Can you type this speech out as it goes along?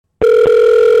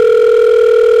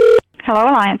Hello,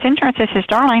 Alliance Insurance. This is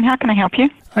Darlene. How can I help you?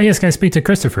 Yes, can I speak to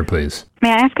Christopher, please?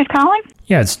 May I ask who's calling?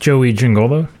 Yeah, it's Joey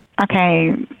Giangola.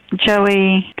 Okay,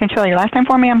 Joey. Can you spell your last name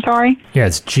for me? I'm sorry. Yeah,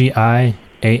 it's Giangola.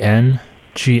 Okay,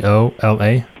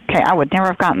 I would never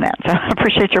have gotten that, so I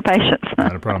appreciate your patience.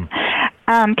 Not a problem.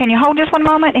 Can you hold just one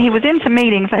moment? He was in some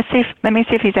meetings. Let me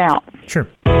see if he's out. Sure.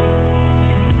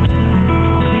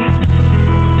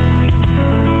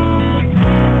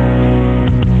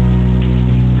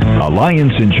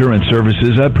 Alliance Insurance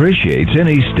Services appreciates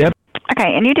any step.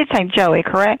 Okay, and you did say Joey,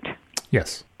 correct?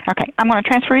 Yes. Okay, I'm going to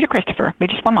transfer you to Christopher. Be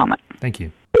just one moment. Thank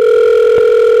you.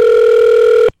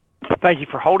 Thank you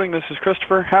for holding. This is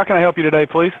Christopher. How can I help you today,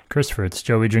 please? Christopher, it's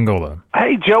Joey Giangola.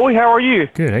 Hey, Joey, how are you?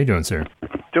 Good, how you doing, sir?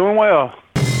 Doing well.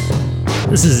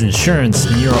 This is insurance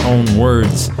in your own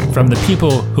words from the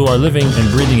people who are living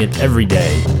and breathing it every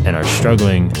day and are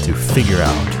struggling to figure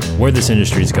out where this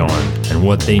industry is going and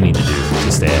what they need to do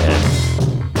to stay ahead.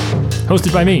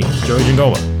 Hosted by me, Joey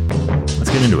Giangola. Let's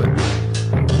get into it.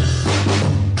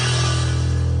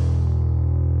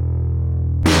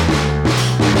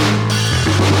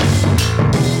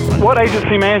 What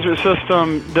agency management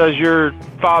system does your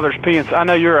father's PNC? I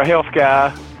know you're a health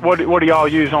guy. What do y'all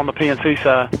use on the PNC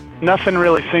side? Nothing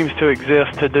really seems to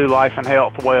exist to do life and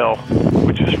health well,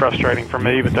 which is frustrating for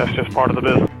me, but that's just part of the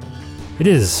business. It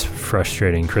is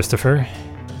frustrating, Christopher,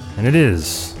 and it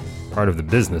is part of the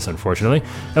business, unfortunately.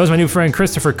 That was my new friend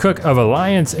Christopher Cook of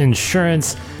Alliance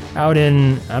Insurance out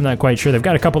in, I'm not quite sure, they've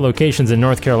got a couple locations in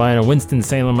North Carolina.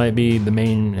 Winston-Salem might be the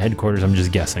main headquarters. I'm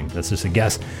just guessing. That's just a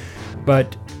guess.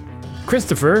 But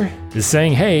Christopher is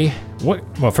saying, hey,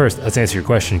 well, first, let's answer your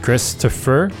question,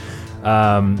 Christopher.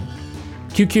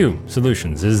 QQ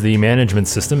Solutions is the management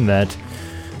system that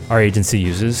our agency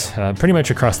uses pretty much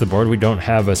across the board. We don't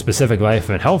have a specific life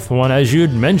and health one. As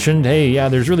you'd mentioned, hey, yeah,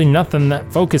 there's really nothing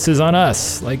that focuses on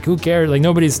us. Like, who cares? Like,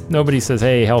 nobody says,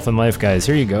 hey, health and life guys,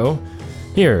 here you go.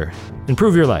 Here,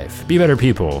 improve your life. Be better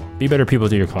people. Be better people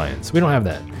to your clients. We don't have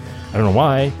that. I don't know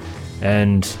why.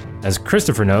 And as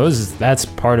Christopher knows, that's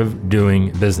part of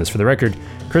doing business. For the record,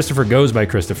 Christopher goes by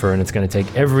Christopher, and it's going to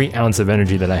take every ounce of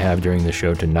energy that I have during the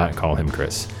show to not call him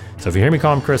Chris. So if you hear me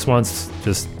call him Chris once,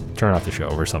 just turn off the show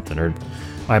or something. Or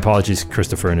my apologies,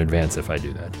 Christopher, in advance if I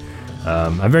do that.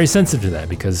 I'm very sensitive to that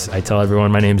because I tell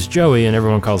everyone my name's Joey, and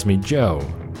everyone calls me Joe.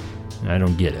 And I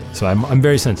don't get it. So I'm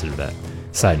very sensitive to that.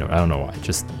 Side note, I don't know why.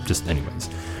 Just anyways.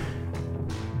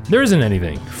 There isn't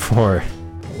anything for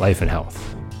life and health.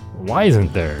 Why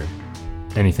isn't there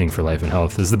anything for life and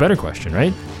health is the better question,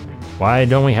 right? Why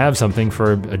don't we have something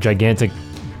for a gigantic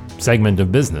segment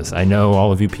of business? I know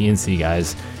all of you PNC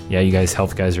guys, yeah, you guys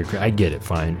health guys are, I get it,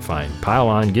 fine. Pile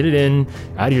on, get it in,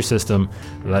 out of your system,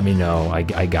 let me know, I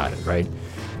got it, right?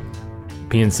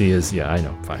 PNC is, yeah, I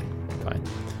know, fine.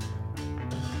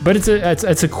 But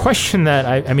it's a question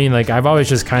that, I mean, like, I've always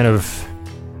just kind of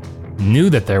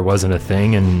knew that there wasn't a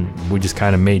thing, and we just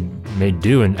kind of made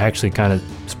do, and actually kind of,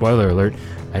 spoiler alert,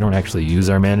 I don't actually use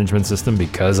our management system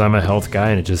because I'm a health guy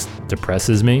and it just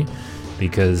depresses me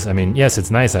because, I mean, yes, it's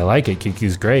nice. I like it.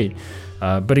 QQ's great.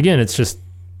 But again, it's just,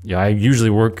 I usually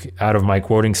work out of my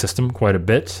quoting system quite a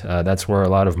bit. That's where a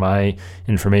lot of my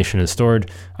information is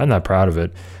stored. I'm not proud of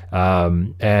it.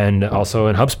 And also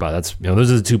in HubSpot, that's,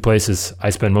 those are the two places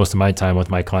I spend most of my time with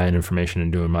my client information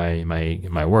and doing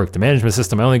my work. The management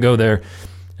system, I only go there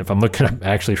if I'm looking up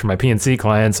actually for my PNC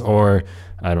clients, or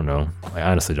I don't know. I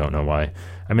honestly don't know why.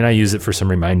 I mean, I use it for some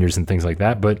reminders and things like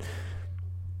that, but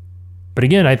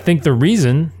again, I think the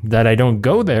reason that I don't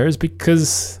go there is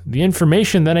because the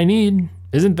information that I need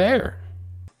isn't there.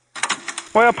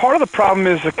 Well, part of the problem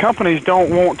is the companies don't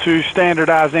want to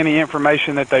standardize any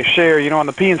information that they share. On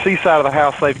the PNC side of the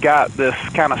house, they've got this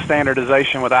kind of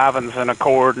standardization with Ivans and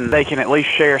Accord, and they can at least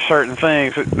share certain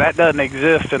things. That doesn't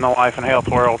exist in the life and health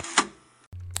world.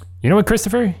 You know what,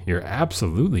 Christopher? You're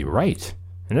absolutely right.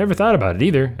 I never thought about it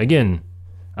either. Again,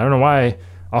 I don't know why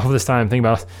all of this time thinking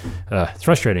about it's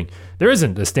frustrating. There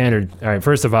isn't a standard. All right,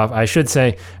 first of all, I should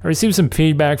say I received some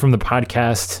feedback from the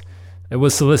podcast. It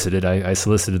was solicited. I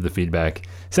solicited the feedback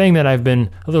saying that I've been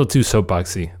a little too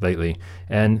soapboxy lately,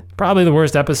 and probably the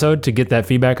worst episode to get that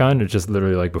feedback on. It's just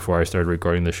literally like before I started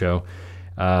recording the show.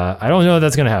 I don't know if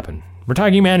that's going to happen. We're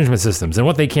talking management systems and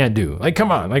what they can't do. Like,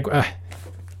 come on. All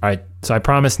right, so I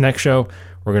promise next show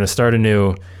we're going to start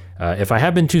anew. If I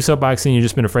have been too soapboxy and you've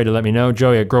just been afraid to let me know,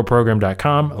 Joey at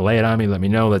growprogram.com. Lay it on me. Let me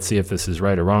know. Let's see if this is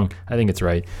right or wrong. I think it's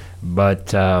right.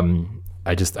 But I'm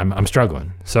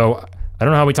struggling. So I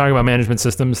don't know how we talk about management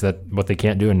systems, that what they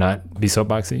can't do and not be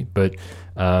soapboxy. But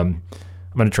I'm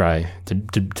going to try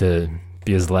to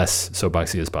be as less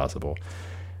soapboxy as possible.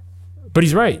 But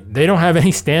he's right. They don't have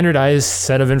any standardized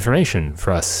set of information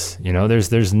for us.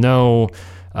 There's no,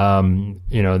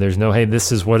 there's no, hey,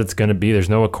 this is what it's going to be. There's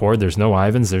no Accord. There's no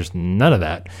Ivans. There's none of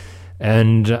that.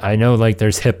 And I know like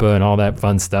there's HIPAA and all that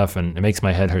fun stuff, and it makes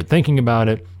my head hurt thinking about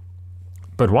it.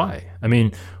 But why? I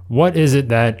mean, what is it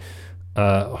that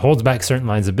holds back certain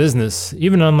lines of business,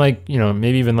 even on like,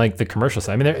 maybe even like the commercial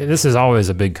side? I mean, this is always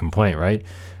a big complaint, right?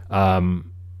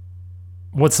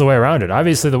 What's the way around it?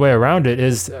 Obviously, the way around it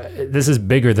is this is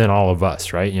bigger than all of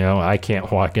us, right? I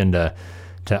can't walk into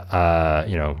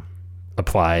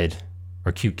Applied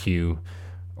or QQ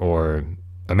or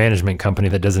a management company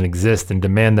that doesn't exist and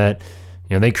demand that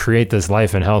they create this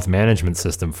life and health management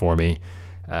system for me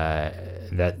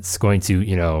that's going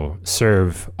to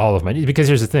serve all of my needs. Because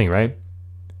here's the thing, right?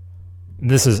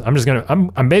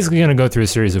 I'm basically gonna go through a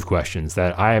series of questions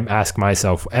that I ask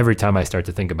myself every time I start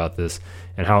to think about this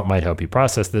and how it might help you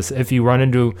process this. If you run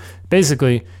into,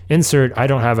 basically, insert, I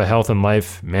don't have a health and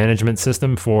life management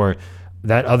system for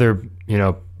that other,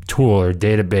 tool or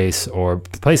database or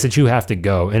place that you have to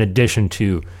go in addition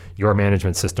to your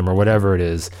management system or whatever it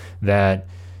is that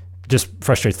just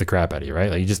frustrates the crap out of you,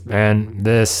 right?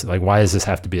 Like why does this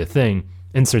have to be a thing?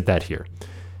 Insert that here.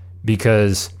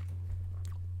 Because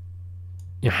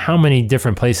how many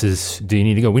different places do you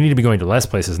need to go? We need to be going to less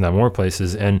places, not more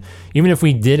places. And even if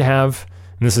we did have,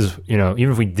 even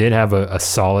if we did have a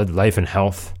solid life and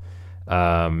health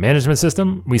management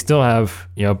system, we still have,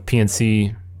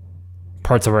 PNC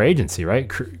parts of our agency, right?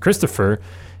 Christopher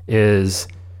is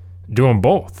doing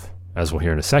both, as we'll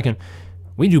hear in a second.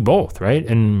 We do both, right?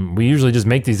 And we usually just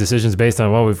make these decisions based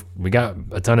on, well, we got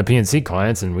a ton of PNC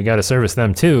clients and we got to service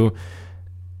them too.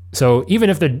 So even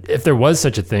if there was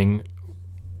such a thing,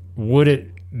 would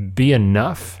it be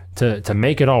enough to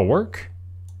make it all work?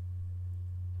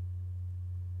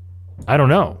 I don't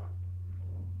know.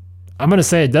 I'm going to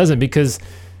say it doesn't, because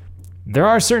there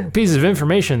are certain pieces of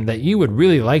information that you would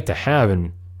really like to have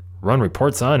and run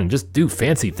reports on and just do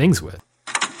fancy things with.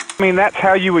 I mean, that's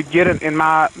how you would get it in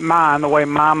my mind, the way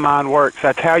my mind works.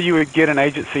 That's how you would get an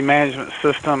agency management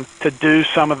system to do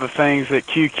some of the things that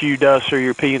QQ does through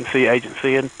your PNC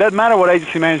agency. And it doesn't matter what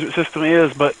agency management system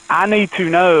is, but I need to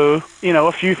know,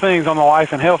 a few things on the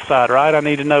life and health side, right? I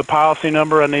need to know policy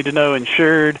number. I need to know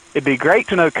insured. It'd be great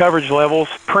to know coverage levels.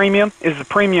 Premium. Is the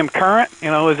premium current?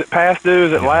 Is it past due?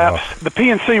 Is it lapsed? The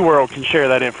PNC world can share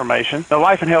that information. The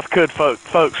life and health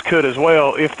folks could as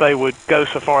well if they would go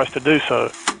so far as to do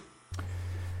so.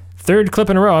 Third clip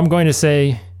in a row, I'm going to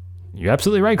say, you're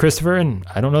absolutely right, Christopher, and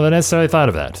I don't know that I necessarily thought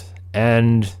of that.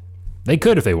 And they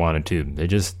could if they wanted to. They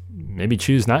just maybe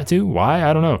choose not to. Why?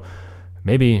 I don't know.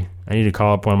 Maybe I need to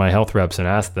call up one of my health reps and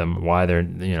ask them why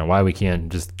why we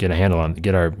can't just get a handle on,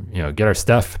 get our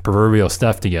stuff, proverbial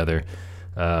stuff together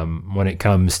when it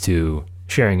comes to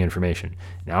sharing information.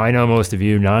 Now, I know most of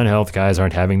you non-health guys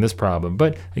aren't having this problem,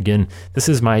 but again, this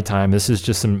is my time. This is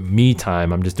just some me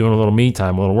time. I'm just doing a little me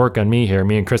time, a little work on me here.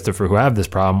 Me and Christopher, who have this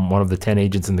problem, one of the 10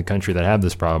 agents in the country that have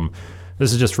this problem.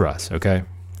 This is just for us, okay?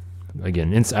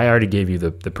 Again, I already gave you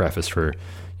the preface for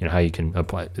how you can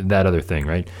apply that other thing,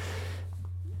 right?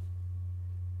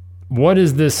 What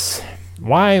is this?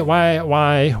 Why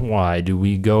do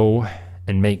we go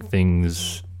and make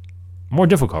things more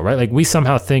difficult, right? Like we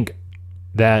somehow think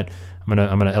that I'm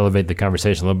gonna elevate the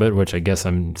conversation a little bit, which I guess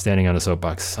I'm standing on a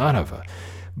soapbox, son of a.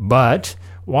 But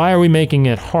why are we making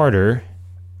it harder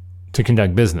to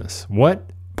conduct business? What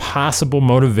possible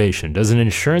motivation does an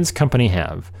insurance company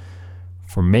have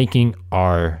for making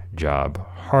our job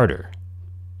harder?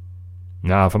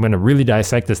 Now, if I'm going to really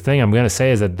dissect this thing, I'm going to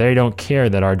say is that they don't care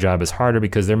that our job is harder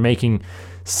because they're making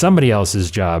somebody else's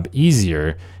job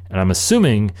easier. And I'm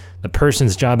assuming the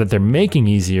person's job that they're making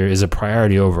easier is a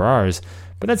priority over ours.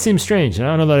 But that seems strange. And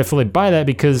I don't know that I fully buy that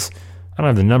because I don't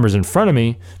have the numbers in front of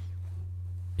me.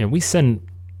 We send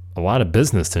a lot of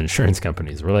business to insurance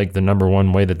companies. We're like the number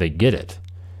one way that they get it.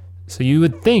 So you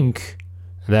would think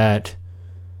that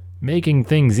making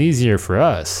things easier for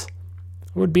us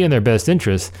would be in their best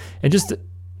interest. And just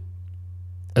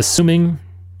assuming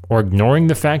or ignoring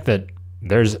the fact that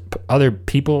there's other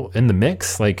people in the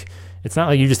mix, like it's not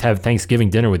like you just have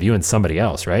Thanksgiving dinner with you and somebody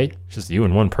else, right? It's just you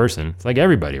and one person. It's like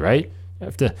everybody, right?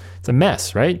 It's a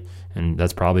mess, right? And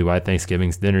that's probably why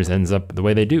Thanksgiving's dinners ends up the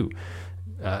way they do.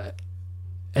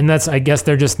 And that's, I guess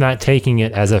they're just not taking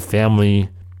it as a family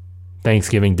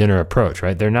Thanksgiving dinner approach,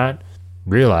 right? They're not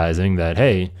realizing that,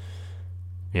 hey,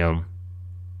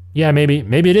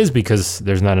 maybe it is because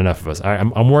there's not enough of us.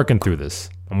 I'm working through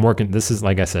this. This is,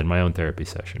 like I said, my own therapy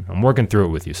session. I'm working through it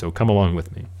with you, so come along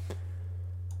with me.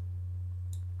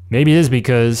 Maybe it is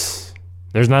because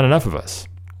there's not enough of us.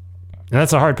 And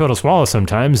that's a hard pill to swallow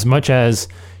sometimes, much as,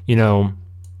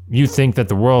 you think that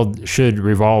the world should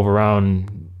revolve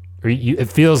around, it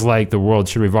feels like the world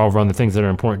should revolve around the things that are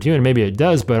important to you. And maybe it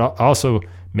does, but also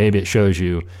maybe it shows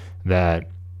you that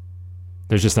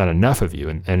there's just not enough of you.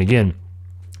 And again,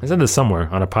 I said this somewhere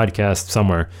on a podcast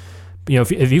somewhere,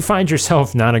 if you find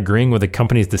yourself not agreeing with a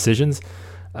company's decisions,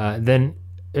 then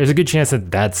there's a good chance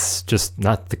that that's just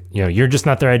not you're just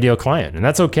not their ideal client. And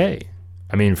that's okay.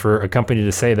 I mean, for a company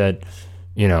to say that,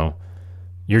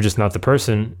 you're just not the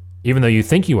person, even though you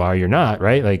think you are, you're not,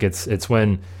 right? Like it's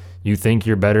when you think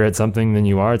you're better at something than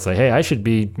you are. It's like, hey, I should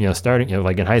be, starting,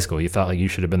 like in high school, you thought like you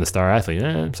should have been the star athlete.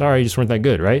 I'm sorry, you just weren't that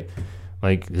good, right?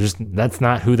 Like that's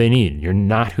not who they need. You're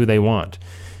not who they want.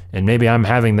 And maybe I'm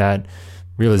having that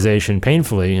realization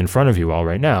painfully in front of you all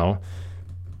right now,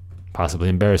 possibly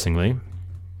embarrassingly.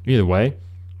 Either way,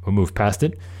 we'll move past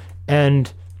it.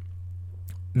 And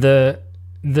the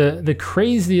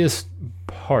craziest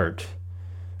part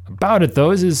about it,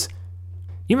 though, is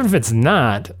even if it's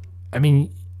not, I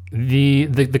mean,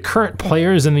 the current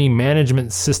players in the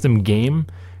management system game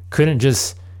couldn't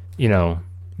just,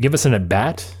 give us an at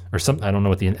bat or something. I don't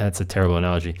know that's a terrible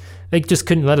analogy. They just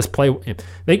couldn't let us play. All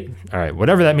right,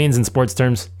 whatever that means in sports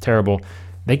terms, terrible.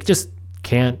 They just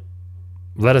can't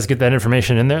let us get that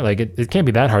information in there. Like it can't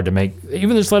be that hard to make.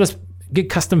 Even just let us get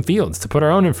custom fields to put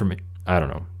our own information. I don't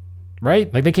know,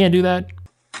 right? Like they can't do that.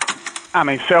 I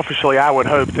mean, selfishly, I would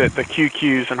hope that the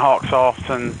QQs and Hawksofts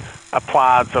and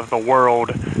Applieds of the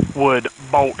world would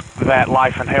bolt that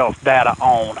life and health data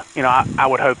on. I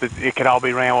would hope that it could all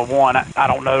be ran with one. I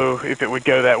don't know if it would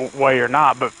go that way or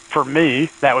not, but for me,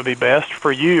 that would be best.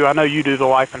 For you, I know you do the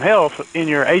life and health in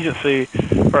your agency,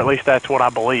 or at least that's what I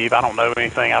believe. I don't know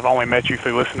anything. I've only met you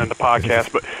through listening to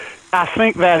podcasts, but I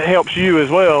think that helps you as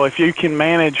well if you can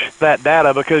manage that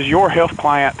data, because your health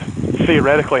client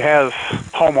theoretically has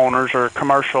homeowners or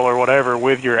commercial or whatever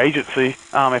with your agency.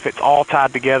 If it's all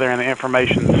tied together and the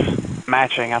information's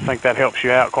matching, I think that helps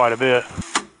you out quite a bit.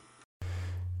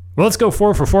 Well, let's go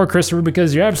 4 for 4, Christopher,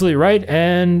 because you're absolutely right.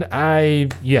 And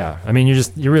you're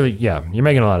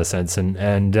making a lot of sense.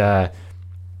 And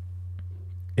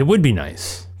it would be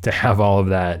nice to have all of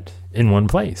that in one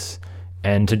place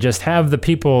and to just have the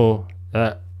people,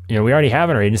 we already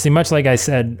have in our agency, much like I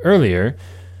said earlier,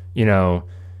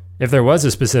 if there was a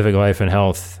specific life and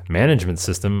health management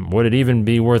system, would it even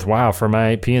be worthwhile for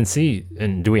my PNC?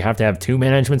 And do we have to have 2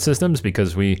 management systems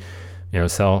because we,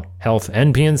 sell health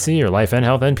and PNC or life and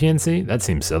health and PNC? That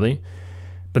seems silly.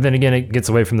 But then again, it gets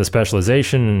away from the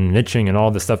specialization and niching and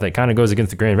all the stuff that kind of goes against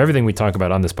the grain of everything we talk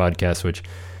about on this podcast, which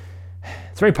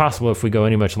it's very possible if we go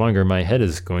any much longer, my head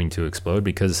is going to explode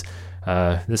because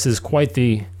this is quite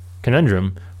the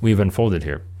conundrum we've unfolded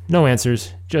here. No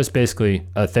answers, just basically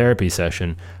a therapy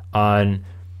session on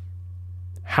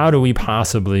how do we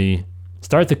possibly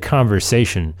start the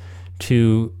conversation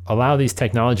to allow these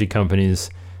technology companies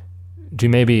to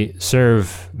maybe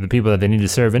serve the people that they need to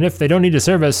serve. And if they don't need to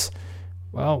serve us,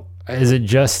 well, is it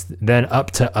just then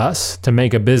up to us to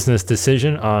make a business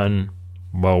decision on,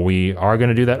 well, we are going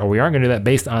to do that or we aren't going to do that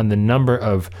based on the number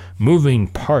of moving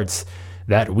parts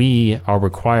that we are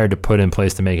required to put in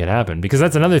place to make it happen? Because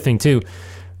that's another thing too.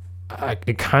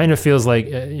 It kind of feels like,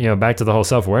 back to the whole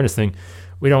self-awareness thing,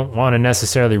 we don't want to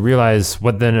necessarily realize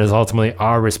what then is ultimately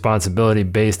our responsibility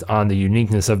based on the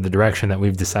uniqueness of the direction that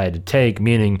we've decided to take.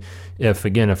 Meaning, if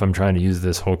I'm trying to use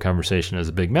this whole conversation as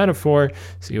a big metaphor,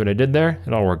 see what I did there?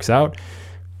 It all works out.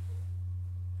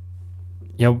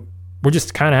 We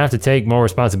just kind of have to take more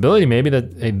responsibility maybe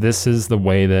that, hey, this is the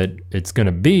way that it's going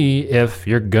to be if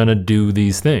you're going to do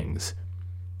these things.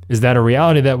 Is that a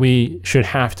reality that we should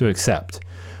have to accept?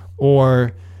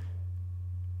 Or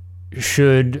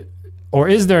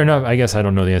is there enough, I guess I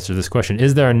don't know the answer to this question,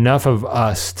 is there enough of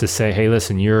us to say, hey,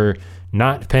 listen, you're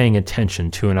not paying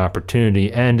attention to an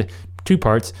opportunity? And 2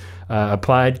 parts,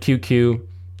 Applied, QQ,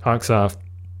 Hawksoft,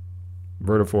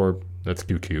 Vertafore, that's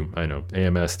QQ, I know,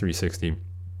 AMS 360,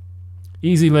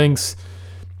 Easy Links,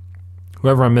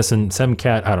 whoever I'm missing,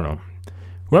 Semcat, I don't know.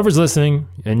 Whoever's listening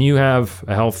and you have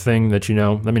a health thing that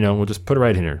let me know. We'll just put it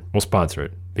right in here. We'll sponsor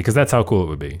it because that's how cool it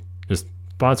would be. Just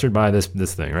sponsored by this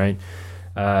thing, right?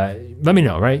 Let me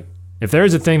know, right? If there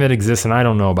is a thing that exists and I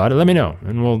don't know about it, let me know.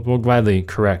 And we'll gladly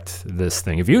correct this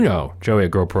thing. If you know,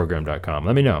 Joey@growprogram.com,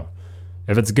 let me know.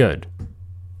 If it's good.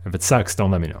 If it sucks,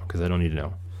 don't let me know because I don't need to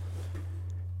know.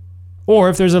 Or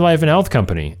if there's a life and health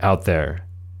company out there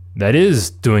that is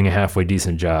doing a halfway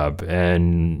decent job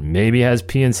and maybe has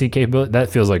PNC capability, that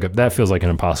feels like an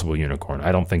impossible unicorn.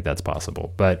 I don't think that's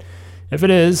possible. But if it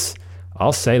is,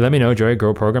 I'll say, let me know,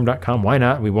 Joey@growprogram.com. Why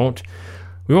not? We won't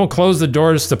We won't close the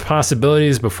doors to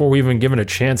possibilities before we even given a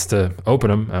chance to open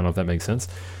them. I don't know if that makes sense.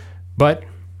 But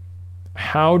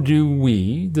how do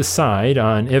we decide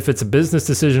on if it's a business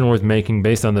decision worth making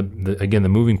based on the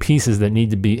moving pieces that need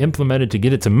to be implemented to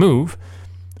get it to move,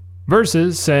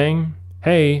 versus saying,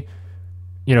 hey,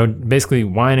 basically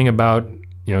whining about,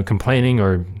 complaining,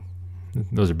 or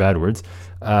those are bad words,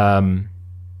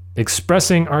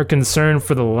 expressing our concern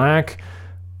for the lack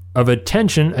of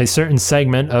attention a certain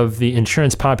segment of the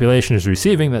insurance population is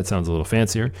receiving, that sounds a little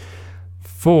fancier,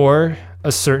 for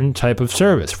a certain type of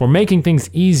service, for making things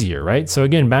easier, right? So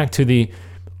again, back to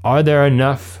are there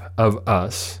enough of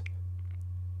us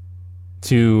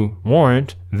to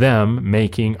warrant them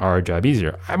making our job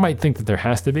easier? I might think that there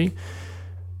has to be,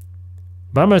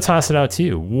 but I'm going to toss it out to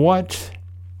you. What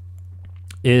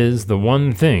is the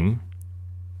one thing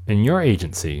in your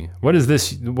agency? What is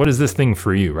this thing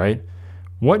for you, right?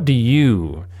 What do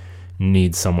you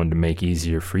need someone to make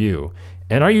easier for you?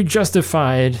 And are you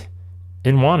justified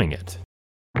in wanting it?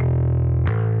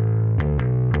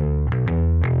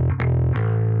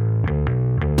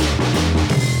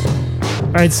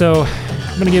 All right, so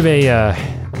I'm going to give a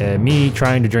me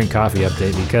trying to drink coffee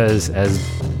update, because as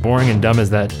boring and dumb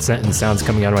as that sentence sounds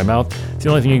coming out of my mouth, it's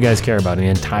the only thing you guys care about in the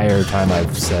entire time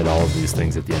I've said all of these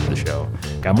things at the end of the show.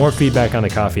 Got more feedback on the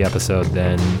coffee episode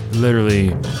than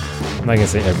literally, I'm not going to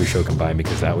say every show combined,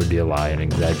 because that would be a lie and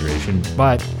exaggeration,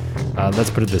 but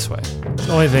let's put it this way. It's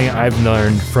the only thing I've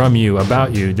learned from you,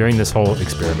 about you, during this whole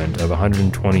experiment of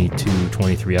 122,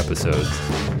 23 episodes,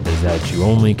 is that you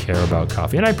only care about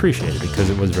coffee. And I appreciate it,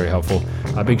 because it was very helpful.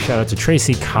 A big shout out to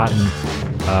Tracy Cotton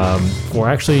for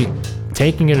actually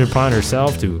taking it upon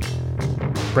herself to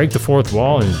break the fourth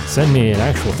wall and send me an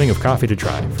actual thing of coffee to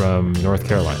try from North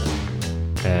Carolina.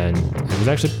 And it was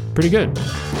actually pretty good.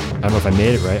 I don't know if I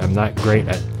made it right. I'm not great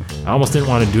at, I almost didn't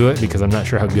want to do it because I'm not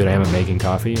sure how good I am at making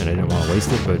coffee, and I didn't want to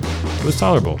waste it, but it was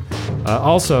tolerable.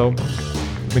 Also,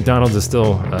 McDonald's is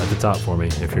still at the top for me,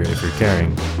 if you're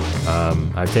caring.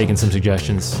 I've taken some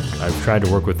suggestions. I've tried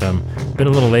to work with them. Been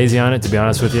a little lazy on it, to be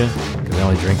honest with you, because I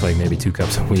only drink like maybe 2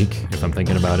 cups a week if I'm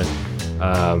thinking about it.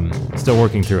 Still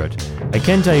working through it. I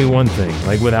can tell you one thing,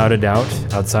 like without a doubt,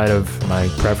 outside of my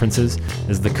preferences,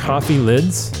 is the coffee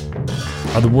lids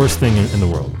are the worst thing in the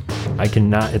world. I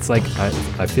cannot, it's like,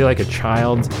 I feel like a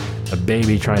child, a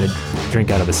baby trying to drink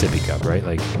out of a sippy cup, right?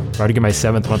 Like, if I were to give my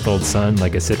 7-month-old son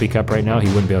like a sippy cup right now, he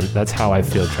wouldn't be able to, that's how I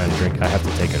feel trying to drink. I have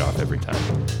to take it off every time.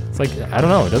 It's like, I don't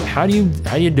know, how do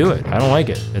you do it? I don't like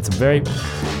it.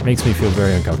 Makes me feel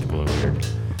very uncomfortable and weird.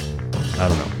 I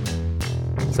don't know.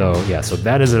 So yeah, so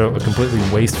that is a completely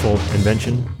wasteful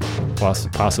invention, plus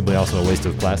possibly also a waste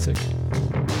of plastic,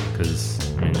 because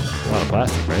it's a lot of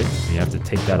plastic, right? And you have to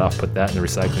take that off, put that in the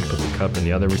recycling, put the cup in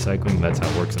the other recycling. That's how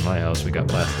it works in my house. We got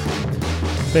plastic.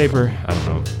 Paper, I don't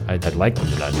know. I'd like them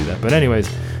to not do that. But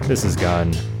anyways, this is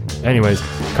gone. Anyways,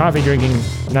 coffee drinking,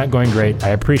 not going great. I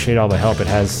appreciate all the help. It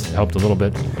has helped a little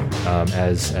bit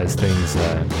as things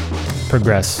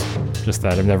progress. Just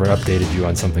that I've never updated you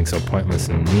on something so pointless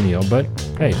and menial, but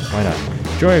hey, why not?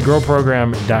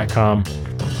 joyagrowprogram.com.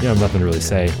 You have nothing to really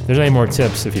say. If there's any more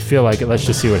tips, if you feel like it, let's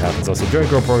just see what happens. I'll say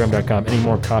joyagrowprogram.com. Any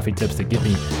more coffee tips that get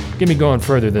me going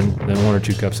further than 1 or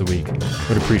 2 cups a week?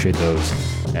 Would appreciate those.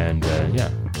 And